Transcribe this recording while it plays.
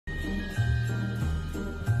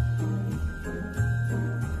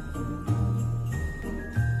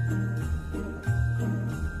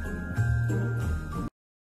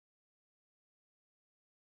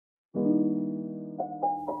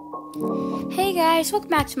Hey guys, welcome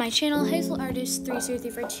back to my channel,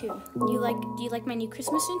 HazelArtistPlayzYT. Do you like my new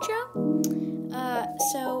Christmas intro?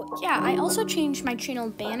 So yeah, I also changed my channel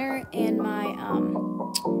banner and my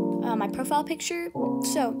my profile picture.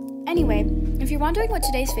 So anyway, if you're wondering what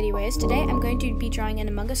today's video is, today I'm going to be drawing an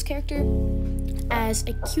Among Us character as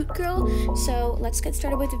a cute girl. So let's get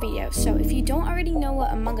started with the video. So if you don't already know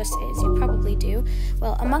what Among Us is, you probably do.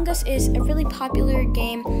 Well, Among Us is a really popular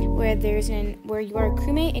game where where you are a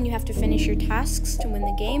crewmate and you have to finish your tasks to win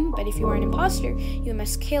the game. But if you are an imposter, you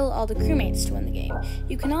must kill all the crewmates to win the game.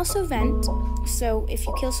 You can also vent. So if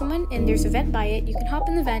you kill someone and there's a vent by it, you can hop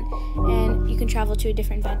in the vent and you can travel to a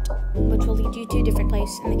different vent, which will lead you to a different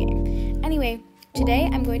place in the game. Anyway, today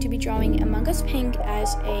I'm going to be drawing Among Us Pink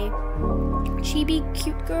as a chibi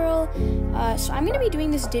cute girl. So I'm going to be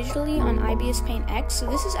doing this digitally on IBS Paint X. So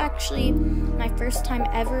this is actually my first time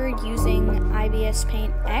ever using IBS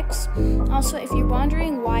Paint X. Also, if you're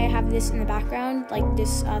wondering why I have this in the background, like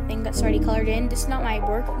this thing that's already colored in, this is not my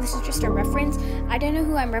work. This is just a reference. I don't know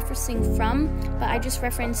who I'm referencing from, but I just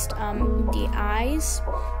referenced the eyes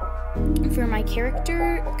for my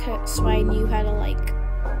character, so I knew how to like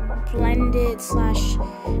blend it /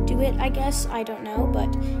 do it, I guess. I don't know, but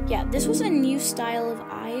yeah, this was a new style of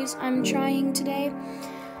eyes I'm trying today.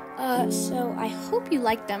 So I hope you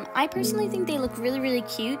like them. I personally think they look really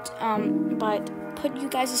cute, but put you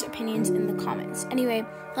guys' opinions in the comments. Anyway,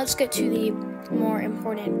 let's get to the more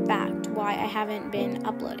important fact, why I haven't been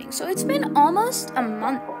uploading. So it's been almost a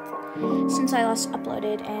month since I last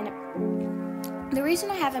uploaded, and the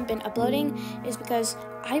reason I haven't been uploading is because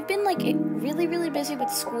I've been like really busy with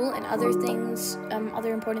school and other things,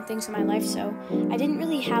 other important things in my life, so I didn't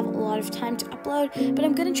really have a lot of time to upload, but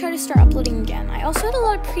I'm gonna try to start uploading again. I also had a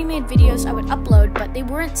lot of pre-made videos I would upload, but they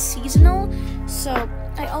weren't seasonal, so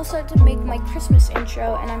I also had to make my Christmas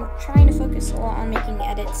intro, and I'm trying to focus a lot on making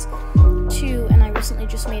edits too, and I recently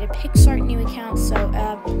just made a Picsart new account, so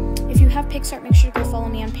if you have Picsart, make sure to go follow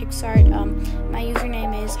me on Picsart. My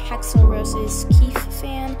username is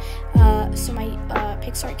HazelArtistPlayzYT. So my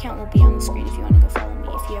Picsart account will be on the screen if you want to go follow me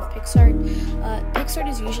if you have Picsart. Picsart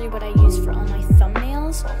is usually what I use for all my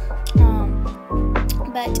thumbnails.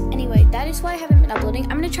 But anyway, that is why I haven't been uploading.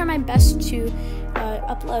 I'm going to try my best to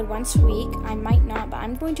upload once a week. I might not, but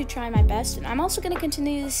I'm going to try my best. And I'm also going to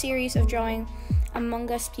continue the series of drawing Among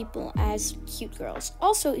Us people as cute girls.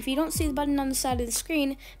 Also, if you don't see the button on the side of the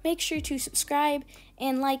screen, make sure to subscribe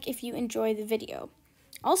and like if you enjoy the video.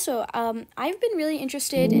 Also, I've been really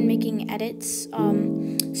interested in making edits.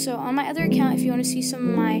 So on my other account, if you want to see some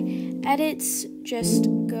of my edits, just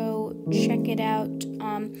go check it out.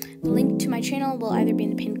 The link to my channel will either be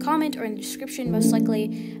in the pinned comment or in the description. Most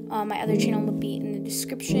likely, my other channel will be in the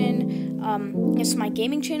description. It's my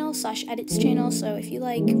gaming channel / edits channel. So if you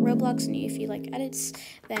like Roblox and if you like edits,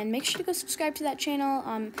 then make sure to go subscribe to that channel.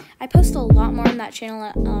 I post a lot more on that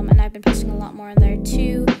channel, and I've been posting a lot more on there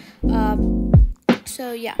too.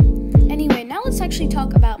 So yeah, anyway, now let's actually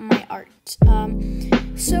talk about my art.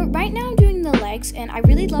 So right now I'm doing the legs, and I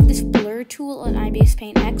really love this blur tool on IBS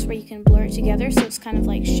Paint X where you can blur it together, so it's kind of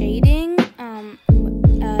like shading.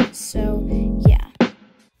 So yeah.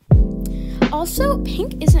 Also,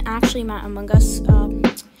 pink isn't actually my Among Us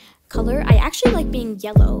color. I actually like being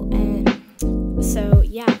yellow, and so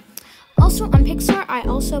yeah. Also on Picsart, I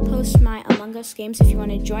also post my Among Us games if you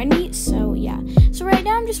want to join me, so yeah. So right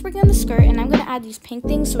now I'm just working on the skirt, and I'm going to add these pink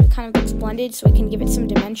things so it kind of looks blended, so it can give it some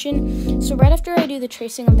dimension. So right after I do the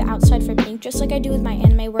tracing of the outside for pink, just like I do with my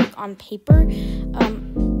anime work on paper,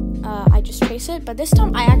 I just trace it, but this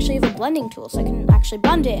time I actually have a blending tool, so I can actually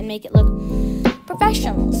blend it and make it look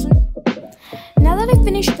professional. So now that I've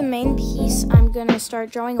finished the main piece, I'm going to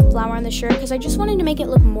start drawing a flower on the shirt because I just wanted to make it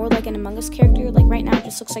look more like an Among Us character. Like right now it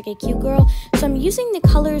just looks like a cute girl. So I'm using the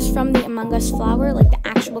colors from the Among Us flower, like the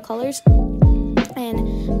actual colors,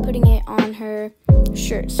 and putting it on her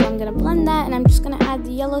shirt. So I'm going to blend that, and I'm just going to add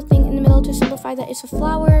the yellow thing in the middle to simplify that it's a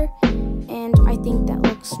flower, and I think that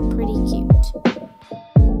looks pretty cute.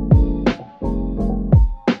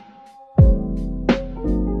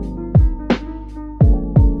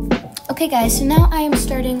 Okay guys, so now I am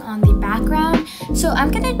starting on the background. So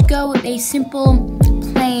I'm gonna go with a simple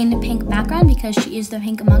plain pink background because she is the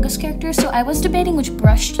pink Among Us character. So I was debating which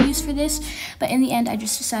brush to use for this, but in the end I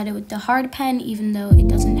just decided with the hard pen, even though it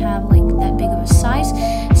doesn't have like that big of a size.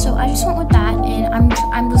 So I just went with that, and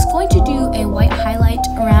I was going to do a white highlight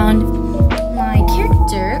around my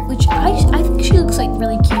character, which I think she looks like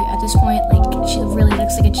really cute at this point. Like she really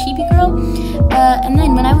looks like a chibi girl. And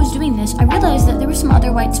then when I was doing this, I realized that there were some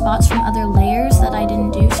other white spots from other layers that I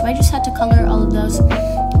didn't do, so I just had to color all of those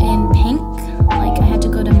in pink. Like I had to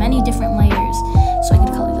go to many different layers so I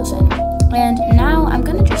could color those in.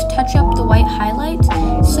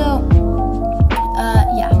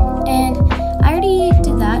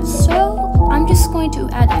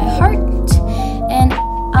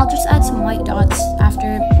 dots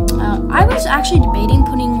after. I was actually debating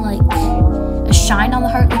putting like a shine on the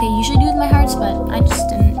heart like I usually do with my hearts, but I just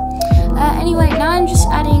didn't. Anyway, now I'm just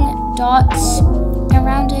adding dots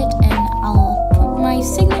around it, and I'll put my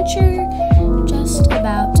signature